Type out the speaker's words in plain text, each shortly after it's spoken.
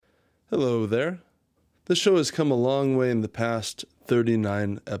Hello there. This show has come a long way in the past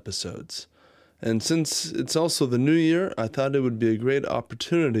 39 episodes. And since it's also the new year, I thought it would be a great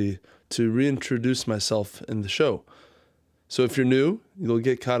opportunity to reintroduce myself in the show. So if you're new, you'll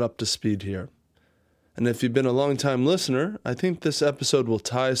get caught up to speed here. And if you've been a long-time listener, I think this episode will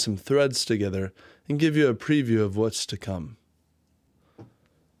tie some threads together and give you a preview of what's to come.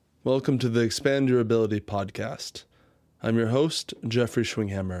 Welcome to the Expand Your Ability podcast. I'm your host, Jeffrey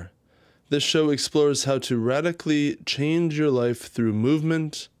Schwinghammer. This show explores how to radically change your life through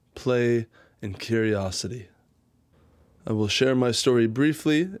movement, play, and curiosity. I will share my story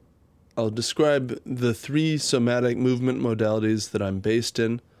briefly. I'll describe the 3 somatic movement modalities that I'm based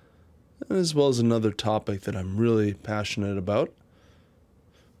in, as well as another topic that I'm really passionate about.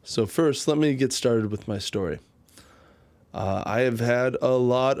 So first, let me get started with my story. I have had a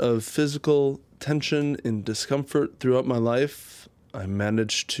lot of physical tension and discomfort throughout my life. I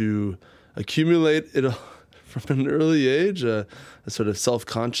managed to accumulate it from an early age, a sort of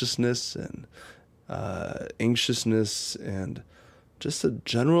self-consciousness and anxiousness and just a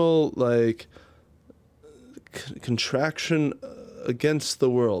general contraction against the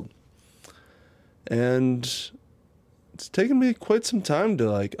world. And it's taken me quite some time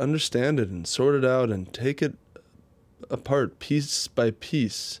to understand it and sort it out and take it apart piece by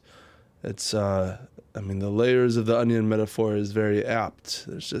piece. It's the layers of the onion metaphor is very apt.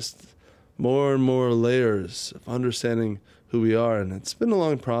 There's just more and more layers of understanding who we are, and it's been a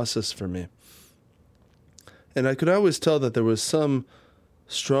long process for me. And I could always tell that there was some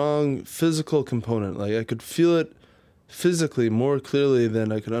strong physical component. I could feel it physically more clearly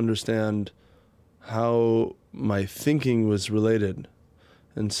than I could understand how my thinking was related.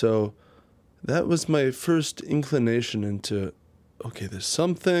 And so that was my first inclination into, okay, there's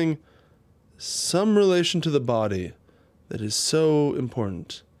some relation to the body that is so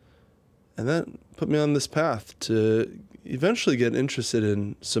important. And that put me on this path to eventually get interested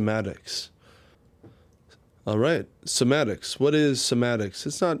in somatics. All right, somatics. What is somatics?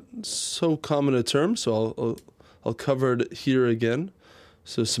 It's not so common a term, so I'll cover it here again.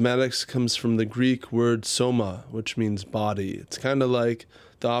 So somatics comes from the Greek word soma, which means body. It's kind of like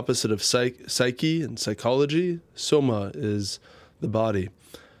the opposite of psyche and psychology. Soma is the body.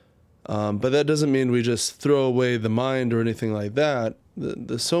 But that doesn't mean we just throw away the mind or anything like that.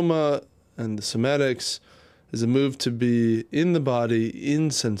 The soma and the somatics is a move to be in the body,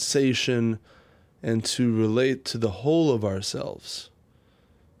 in sensation, and to relate to the whole of ourselves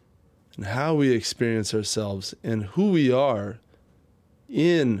and how we experience ourselves and who we are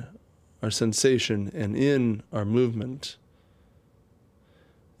in our sensation and in our movement.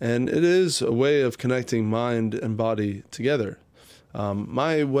 And it is a way of connecting mind and body together.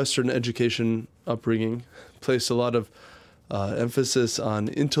 My Western education upbringing placed a lot of emphasis on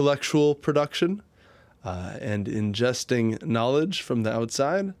intellectual production and ingesting knowledge from the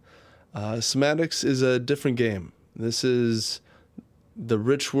outside. Somatics is a different game. This is the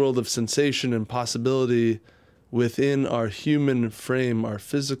rich world of sensation and possibility within our human frame, our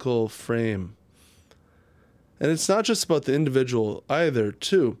physical frame. And it's not just about the individual either,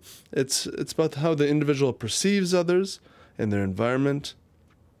 too. It's about how the individual perceives others and their environment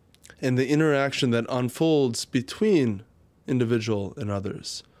and the interaction that unfolds between individual and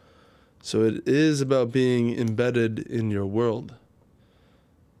others. So it is about being embedded in your world.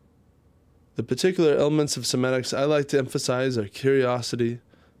 The particular elements of somatics I like to emphasize are curiosity,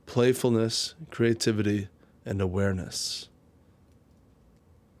 playfulness, creativity, and awareness.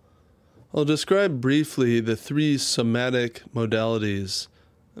 I'll describe briefly the 3 somatic modalities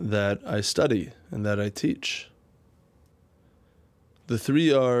that I study and that I teach. The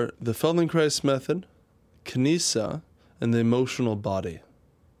 3 are the Feldenkrais method, Kinesia, and the emotional body.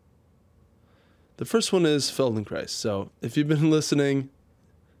 The first one is Feldenkrais. So if you've been listening,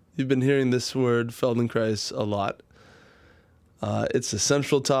 you've been hearing this word Feldenkrais a lot. It's a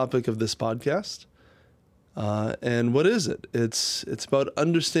central topic of this podcast. And what is it? It's about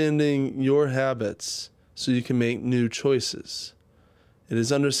understanding your habits so you can make new choices. It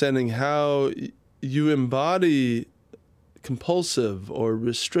is understanding how you embody compulsive or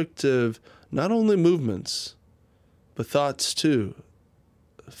restrictive, not only movements, but thoughts too,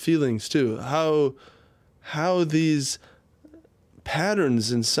 feelings too. How these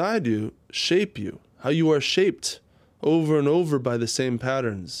patterns inside you shape you, how you are shaped over and over by the same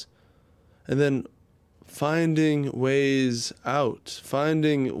patterns. And then finding ways out,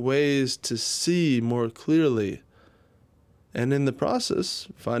 finding ways to see more clearly. And in the process,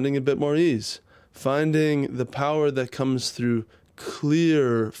 finding a bit more ease, finding the power that comes through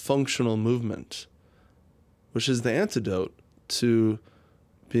clear functional movement, which is the antidote to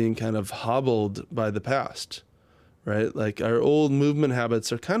being kind of hobbled by the past, right? Like our old movement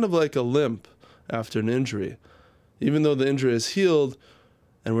habits are kind of like a limp after an injury. Even though the injury is healed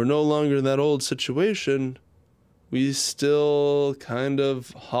and we're no longer in that old situation, we still kind of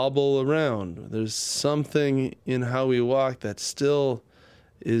hobble around. There's something in how we walk that still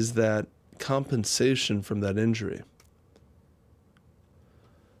is that compensation from that injury.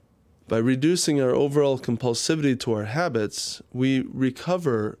 By reducing our overall compulsivity to our habits, we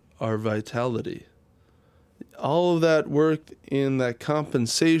recover our vitality. All of that work in that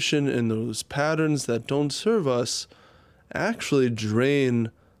compensation and those patterns that don't serve us actually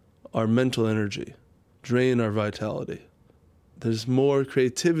drain our mental energy, drain our vitality. There's more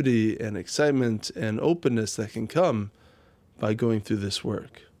creativity and excitement and openness that can come by going through this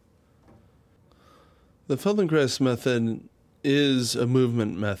work. The Feldenkrais method is a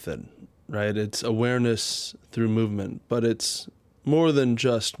movement method, right? It's awareness through movement, but it's more than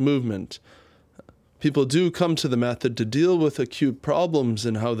just movement. People do come to the method to deal with acute problems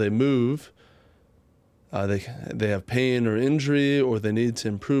in how they move. They have pain or injury, or they need to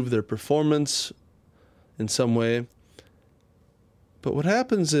improve their performance in some way. But what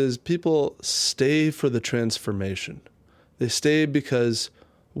happens is people stay for the transformation. They stay because,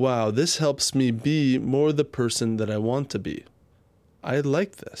 wow, this helps me be more the person that I want to be. I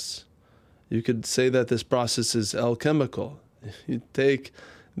like this. You could say that this process is alchemical. You take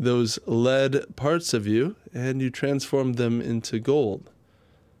those lead parts of you and you transform them into gold.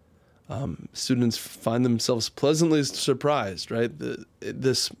 Students find themselves pleasantly surprised, right?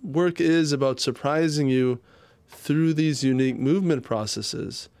 This work is about surprising you through these unique movement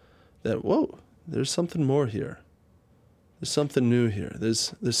processes that, whoa, there's something more here. There's something new here.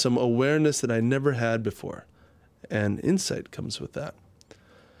 There's some awareness that I never had before, and insight comes with that.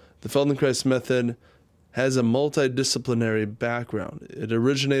 The Feldenkrais method has a multidisciplinary background. It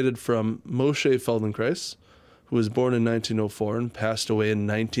originated from Moshe Feldenkrais, who was born in 1904 and passed away in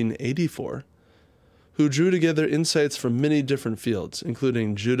 1984, who drew together insights from many different fields,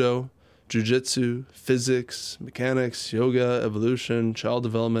 including judo, jiu-jitsu, physics, mechanics, yoga, evolution, child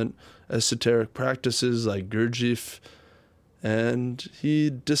development, esoteric practices like Gurdjieff, and he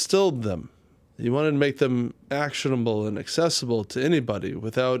distilled them. He wanted to make them actionable and accessible to anybody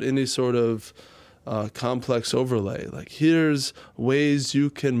without any sort of complex overlay. Like, here's ways you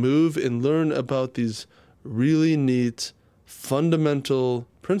can move and learn about these really neat, fundamental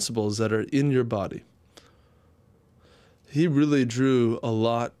principles that are in your body. He really drew a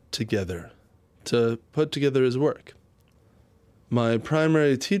lot together to put together his work. My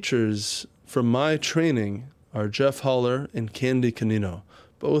primary teachers from my training are Jeff Holler and Candy Canino.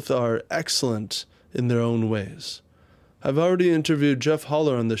 Both are excellent in their own ways. I've already interviewed Jeff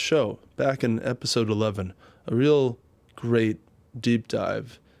Holler on the show back in episode 11, a real great deep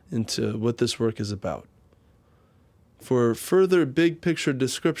dive into what this work is about. For further big picture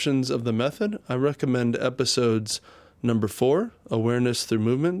descriptions of the method, I recommend episodes number 4, Awareness Through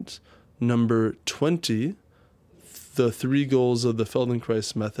Movement, number 20, The 3 Goals of the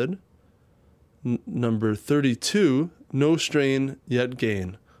Feldenkrais Method, number 32, No Strain Yet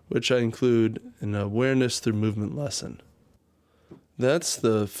Gain, which I include an Awareness Through Movement lesson. That's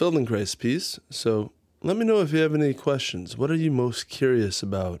the Feldenkrais piece, so let me know if you have any questions. What are you most curious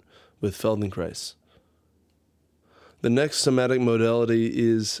about with Feldenkrais? The next somatic modality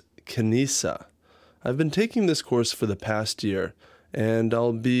is Kinesia. I've been taking this course for the past year, and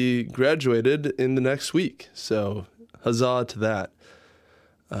I'll be graduated in the next week, so huzzah to that.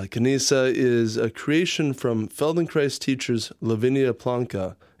 Kinesia is a creation from Feldenkrais teachers Lavinia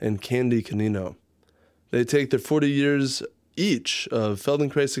Planka and Candy Canino. They take their 40 years each of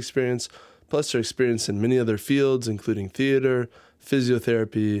Feldenkrais experience, plus their experience in many other fields, including theater,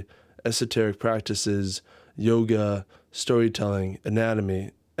 physiotherapy, esoteric practices, yoga, storytelling,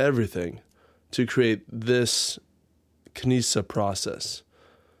 anatomy, everything, to create this Kinesia process.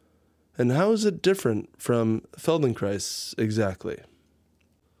 And how is it different from Feldenkrais exactly?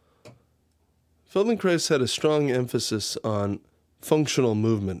 Feldenkrais had a strong emphasis on functional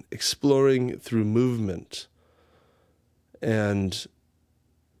movement, exploring through movement. And,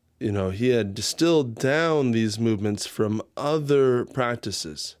 he had distilled down these movements from other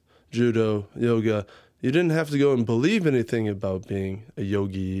practices, judo, yoga. You didn't have to go and believe anything about being a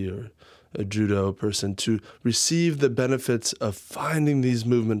yogi or a judo person to receive the benefits of finding these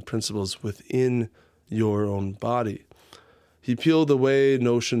movement principles within your own body. He peeled away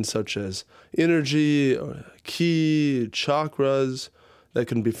notions such as energy, or ki, chakras that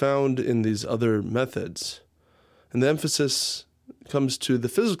can be found in these other methods. And the emphasis comes to the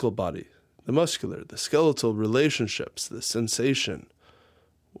physical body, the muscular, the skeletal relationships, the sensation.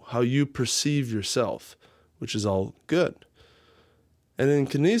 how you perceive yourself, which is all good. And in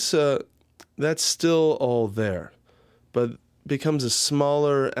Kanisa, that's still all there, but becomes a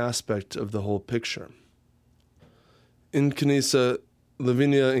smaller aspect of the whole picture. In Kanisa,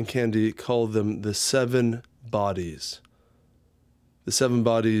 Lavinia and Candy call them the 7 bodies. The 7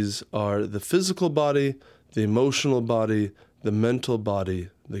 bodies are the physical body, the emotional body, the mental body,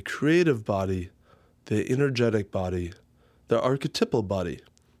 the creative body, the energetic body, the archetypal body,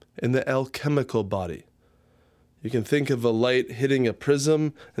 and the alchemical body. You can think of a light hitting a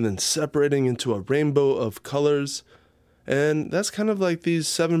prism and then separating into a rainbow of colors. And that's kind of like these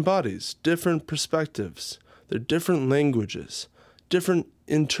 7 bodies, different perspectives. They're different languages, different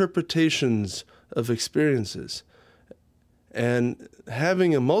interpretations of experiences. And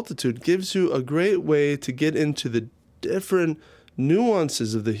having a multitude gives you a great way to get into the different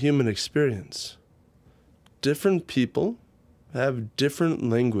nuances of the human experience. Different people have different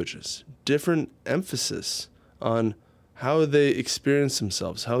languages, different emphasis on how they experience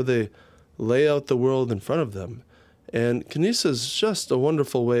themselves, how they lay out the world in front of them. And Kanisa is just a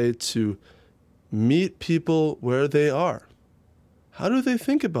wonderful way to meet people where they are. How do they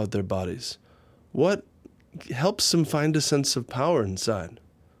think about their bodies? What helps them find a sense of power inside?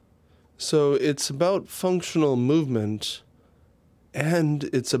 So it's about functional movement, and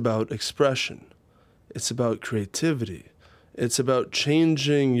it's about expression. It's about creativity. It's about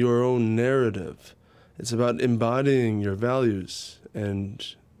changing your own narrative. It's about embodying your values and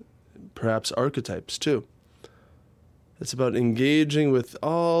perhaps archetypes too. It's about engaging with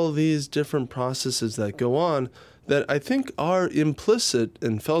all these different processes that go on that I think are implicit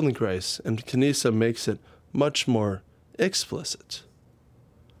in Feldenkrais, and Kanisa makes it much more explicit.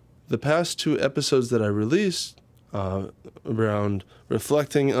 The past 2 episodes that I released around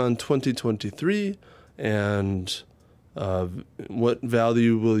reflecting on 2023 and what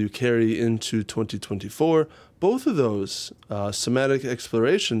value will you carry into 2024, both of those somatic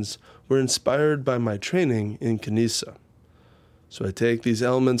explorations were inspired by my training in Kanisa. So I take these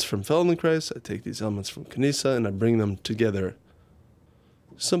elements from Feldenkrais, I take these elements from Kanisa, and I bring them together.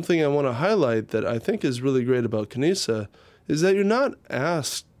 Something I want to highlight that I think is really great about Kanisa is that you're not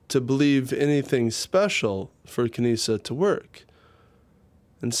asked to believe anything special for Kanisa to work.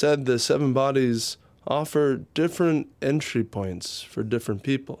 Instead, the 7 bodies offer different entry points for different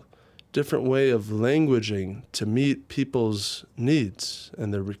people, different way of languaging to meet people's needs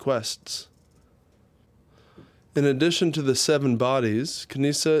and their requests. In addition to the 7 bodies,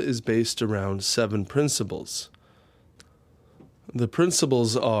 Kanisa is based around 7 principles. The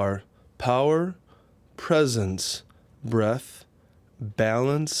principles are power, presence, breath,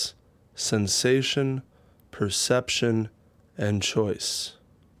 balance, sensation, perception, and choice.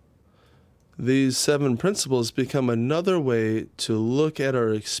 These 7 principles become another way to look at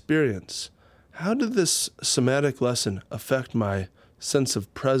our experience. How did this somatic lesson affect my sense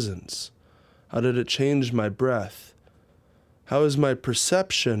of presence? How did it change my breath? How is my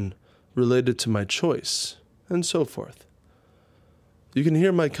perception related to my choice? And so forth. You can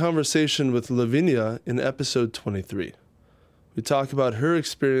hear my conversation with Lavinia in episode 23. We talk about her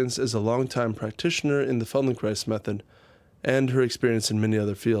experience as a longtime practitioner in the Feldenkrais method and her experience in many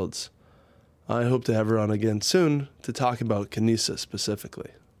other fields. I hope to have her on again soon to talk about Kanisa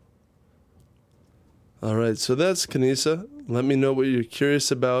specifically. All right, so that's Kanisa. Let me know what you're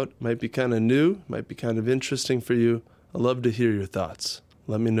curious about. Might be kind of new, might be kind of interesting for you. I'd love to hear your thoughts.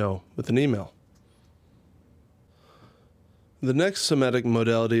 Let me know with an email. The next somatic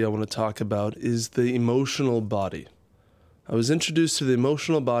modality I want to talk about is the emotional body. I was introduced to the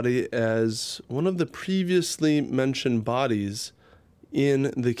emotional body as one of the previously mentioned bodies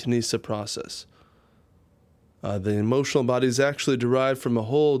in the Kanisa process. The emotional body is actually derived from a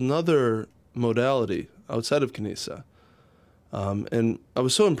whole nother modality outside of Kanisa. And I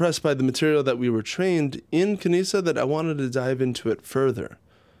was so impressed by the material that we were trained in Kanisa that I wanted to dive into it further.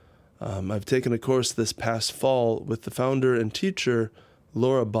 I've taken a course this past fall with the founder and teacher,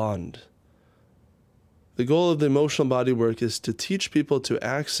 Laura Bond. The goal of the emotional body work is to teach people to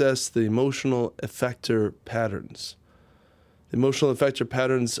access the emotional effector patterns. The emotional effector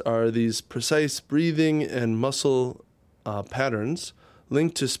patterns are these precise breathing and muscle patterns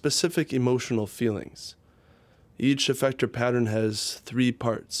linked to specific emotional feelings. Each effector pattern has 3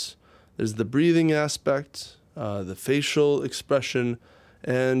 parts. There's the breathing aspect, the facial expression,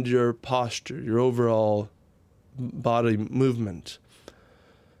 and your posture, your overall body movement.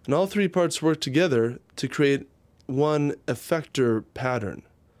 And all 3 parts work together to create one effector pattern.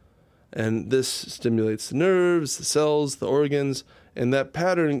 And this stimulates the nerves, the cells, the organs, and that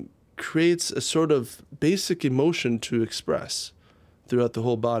pattern creates a sort of basic emotion to express throughout the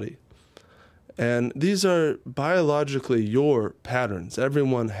whole body. And these are biologically your patterns.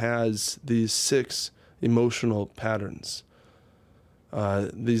 Everyone has these 6 emotional patterns,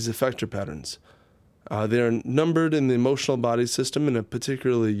 these effector patterns. They are numbered in the emotional body system in a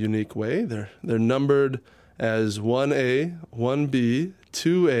particularly unique way. They're numbered as 1A, 1B,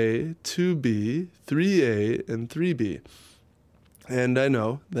 2A, 2B, 3A, and 3B. And I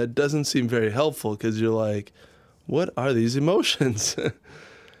know that doesn't seem very helpful because you're like, what are these emotions?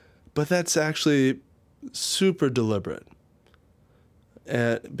 But that's actually super deliberate.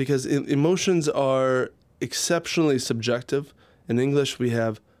 Because emotions are exceptionally subjective. In English, we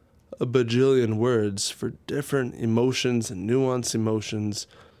have a bajillion words for different emotions and nuanced emotions.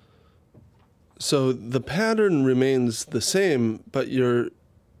 So the pattern remains the same, but your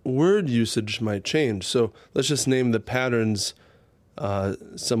word usage might change. So let's just name the patterns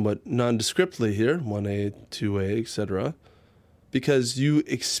somewhat nondescriptly here, 1A, 2A, etc., because you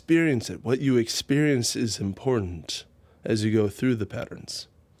experience it. What you experience is important as you go through the patterns.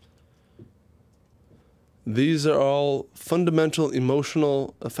 These are all fundamental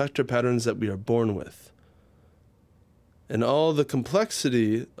emotional effector patterns that we are born with. And all the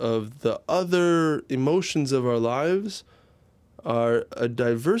complexity of the other emotions of our lives are a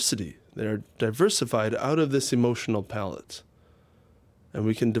diversity. They're diversified out of this emotional palette. And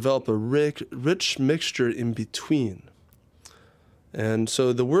we can develop a rich mixture in between. And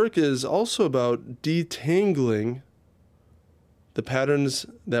so the work is also about detangling the patterns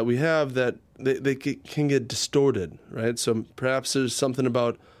that we have that they can get distorted, right? So perhaps there's something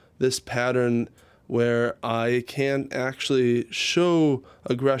about this pattern where I can't actually show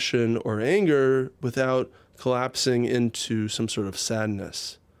aggression or anger without collapsing into some sort of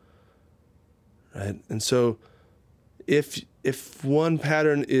sadness, right? And so if one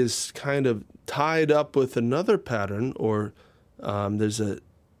pattern is kind of tied up with another pattern, or there's a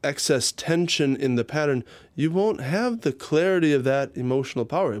excess tension in the pattern, you won't have the clarity of that emotional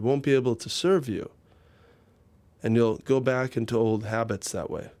power. It won't be able to serve you. And you'll go back into old habits that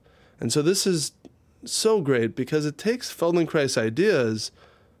way. And so this is so great because it takes Feldenkrais ideas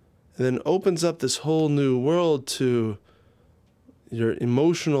and then opens up this whole new world to your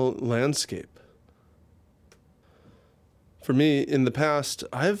emotional landscape. For me, in the past,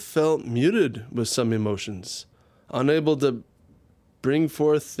 I've felt muted with some emotions, unable to bring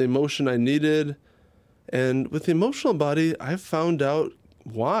forth the emotion I needed. And with the emotional body, I've found out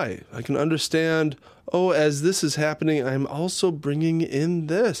why. I can understand, as this is happening, I'm also bringing in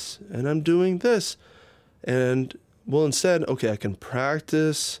this, and I'm doing this. And, instead, I can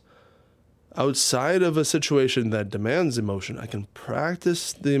practice outside of a situation that demands emotion. I can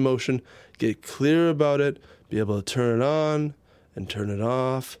practice the emotion, get clear about it, be able to turn it on and turn it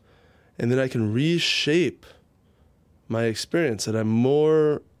off, and then I can reshape my experience, that I'm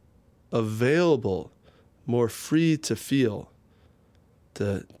more available, more free to feel,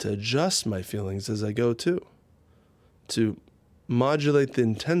 to adjust my feelings as I go to modulate the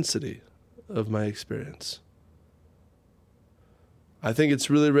intensity of my experience. I think it's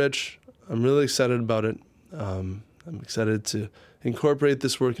really rich. I'm really excited about it. I'm excited to incorporate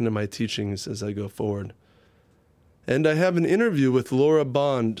this work into my teachings as I go forward. And I have an interview with Laura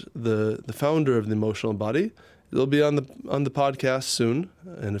Bond, the founder of the Emotional Body. It'll be on the podcast soon,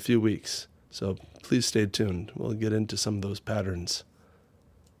 in a few weeks. So please stay tuned. We'll get into some of those patterns.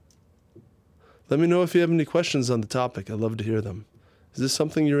 Let me know if you have any questions on the topic. I'd love to hear them. Is this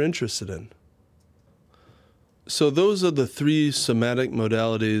something you're interested in? So those are the 3 somatic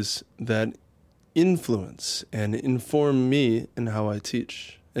modalities that influence and inform me in how I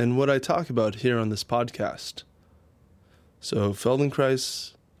teach and what I talk about here on this podcast. So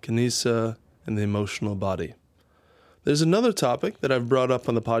Feldenkrais, Kinesia, and the emotional body. There's another topic that I've brought up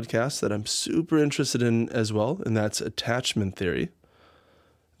on the podcast that I'm super interested in as well, and that's attachment theory.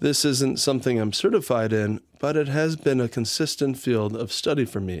 This isn't something I'm certified in, but it has been a consistent field of study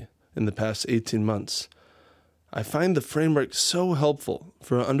for me in the past 18 months. I find the framework so helpful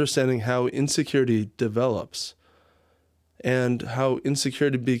for understanding how insecurity develops and how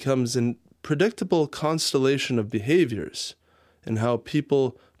insecurity becomes a predictable constellation of behaviors and how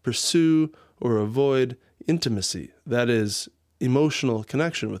people pursue or avoid intimacy, that is, emotional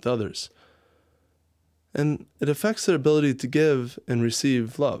connection with others. And it affects their ability to give and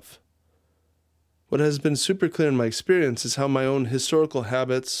receive love. What has been super clear in my experience is how my own historical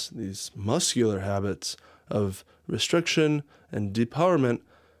habits, these muscular habits of restriction and depowerment,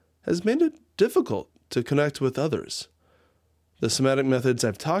 has made it difficult to connect with others. The somatic methods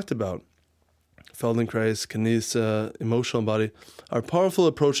I've talked about, Feldenkrais, Kinesia, emotional body, are powerful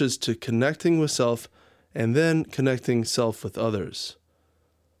approaches to connecting with self and then connecting self with others.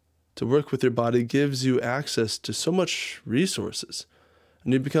 to work with your body gives you access to so much resources,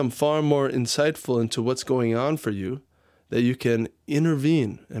 and you become far more insightful into what's going on for you, that you can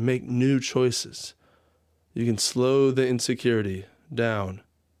intervene and make new choices. You can slow the insecurity down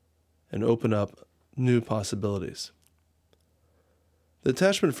and open up new possibilities. The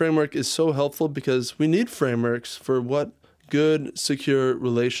attachment framework is so helpful because we need frameworks for what good, secure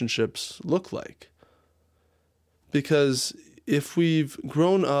relationships look like. Because if we've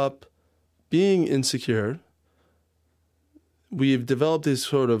grown up being insecure, we've developed these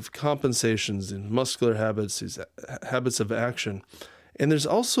sort of compensations and muscular habits, these habits of action. And there's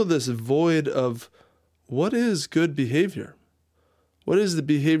also this void of what is good behavior? What is the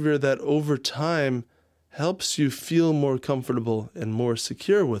behavior that over time helps you feel more comfortable and more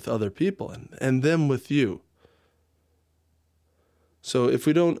secure with other people and them with you? So if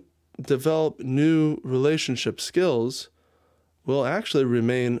we don't develop new relationship skills, we'll actually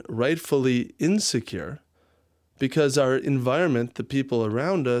remain rightfully insecure because our environment, the people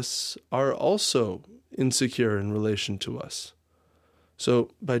around us, are also insecure in relation to us. So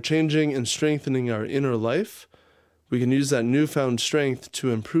by changing and strengthening our inner life, we can use that newfound strength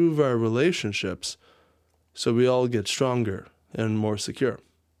to improve our relationships so we all get stronger and more secure.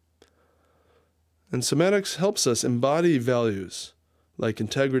 And somatics helps us embody values like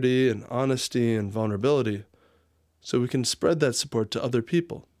integrity and honesty and vulnerability so we can spread that support to other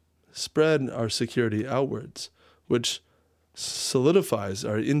people, spread our security outwards, which solidifies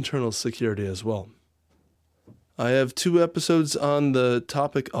our internal security as well. I have 2 episodes on the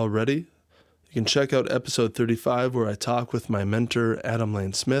topic already. You can check out episode 35 where I talk with my mentor, Adam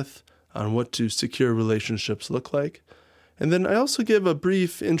Lane Smith, on what do secure relationships look like. And then I also give a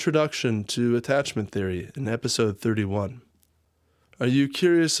brief introduction to attachment theory in episode 31. Are you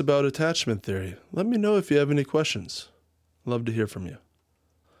curious about attachment theory? Let me know if you have any questions. Love to hear from you.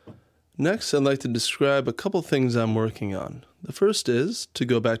 Next, I'd like to describe a couple things I'm working on. The first is, to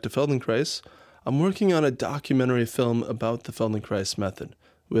go back to Feldenkrais, I'm working on a documentary film about the Feldenkrais method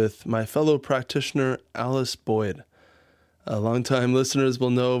with my fellow practitioner, Alice Boyd. Longtime listeners will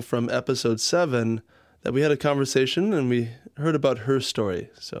know from episode 7 that we had a conversation and we heard about her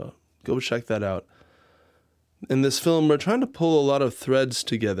story, so go check that out. In this film, we're trying to pull a lot of threads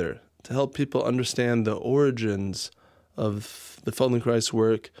together to help people understand the origins of the Feldenkrais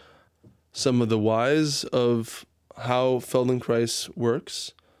work, some of the whys of how Feldenkrais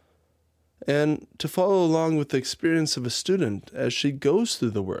works, and to follow along with the experience of a student as she goes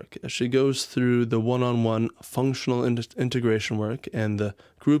through the work, as she goes through the one-on-one functional integration work and the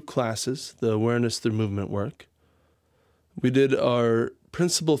group classes, the awareness through movement work. We did our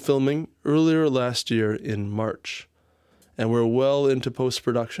principal filming earlier last year in March, and we're well into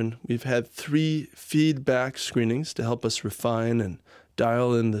post-production. We've had 3 feedback screenings to help us refine and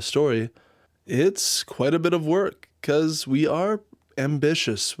dial in the story. It's quite a bit of work because we are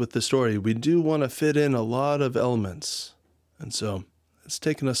ambitious with the story. We do want to fit in a lot of elements, and so it's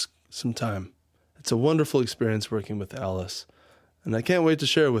taken us some time. It's a wonderful experience working with Alice, and I can't wait to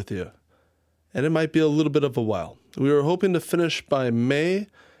share it with you. And it might be a little bit of a while. We were hoping to finish by May,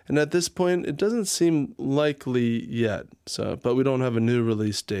 and at this point it doesn't seem likely yet, but we don't have a new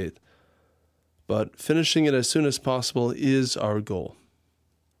release date. But finishing it as soon as possible is our goal.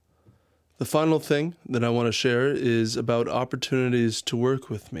 The final thing that I want to share is about opportunities to work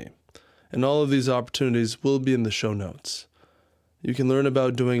with me. And all of these opportunities will be in the show notes. You can learn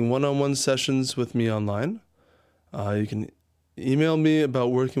about doing one-on-one sessions with me online. You can email me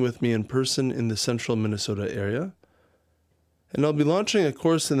about working with me in person in the central Minnesota area. And I'll be launching a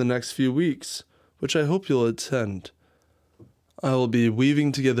course in the next few weeks, which I hope you'll attend. I will be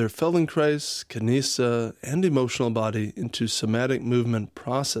weaving together Feldenkrais, Kinesia, and emotional body into somatic movement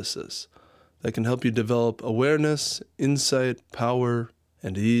processes that can help you develop awareness, insight, power,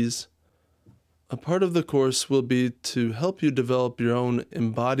 and ease. A part of the course will be to help you develop your own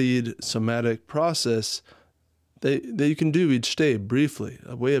embodied somatic process that you can do each day briefly,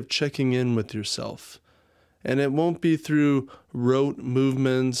 a way of checking in with yourself. And it won't be through rote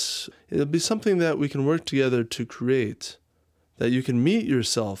movements. It'll be something that we can work together to create, that you can meet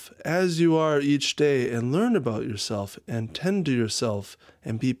yourself as you are each day and learn about yourself and tend to yourself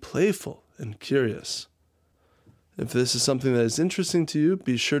and be playful and curious. If this is something that is interesting to you,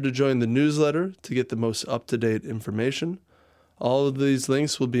 be sure to join the newsletter to get the most up-to-date information. All of these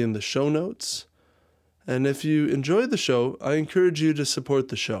links will be in the show notes. And if you enjoy the show, I encourage you to support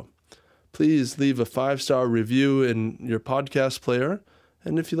the show. Please leave a 5-star review in your podcast player,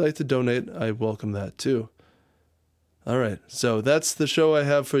 and if you'd like to donate, I welcome that too. All right, so that's the show I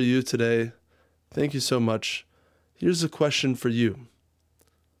have for you today. Thank you so much. Here's a question for you.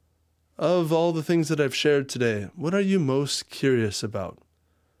 Of all the things that I've shared today, what are you most curious about?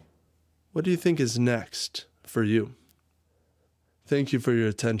 What do you think is next for you? Thank you for your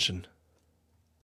attention.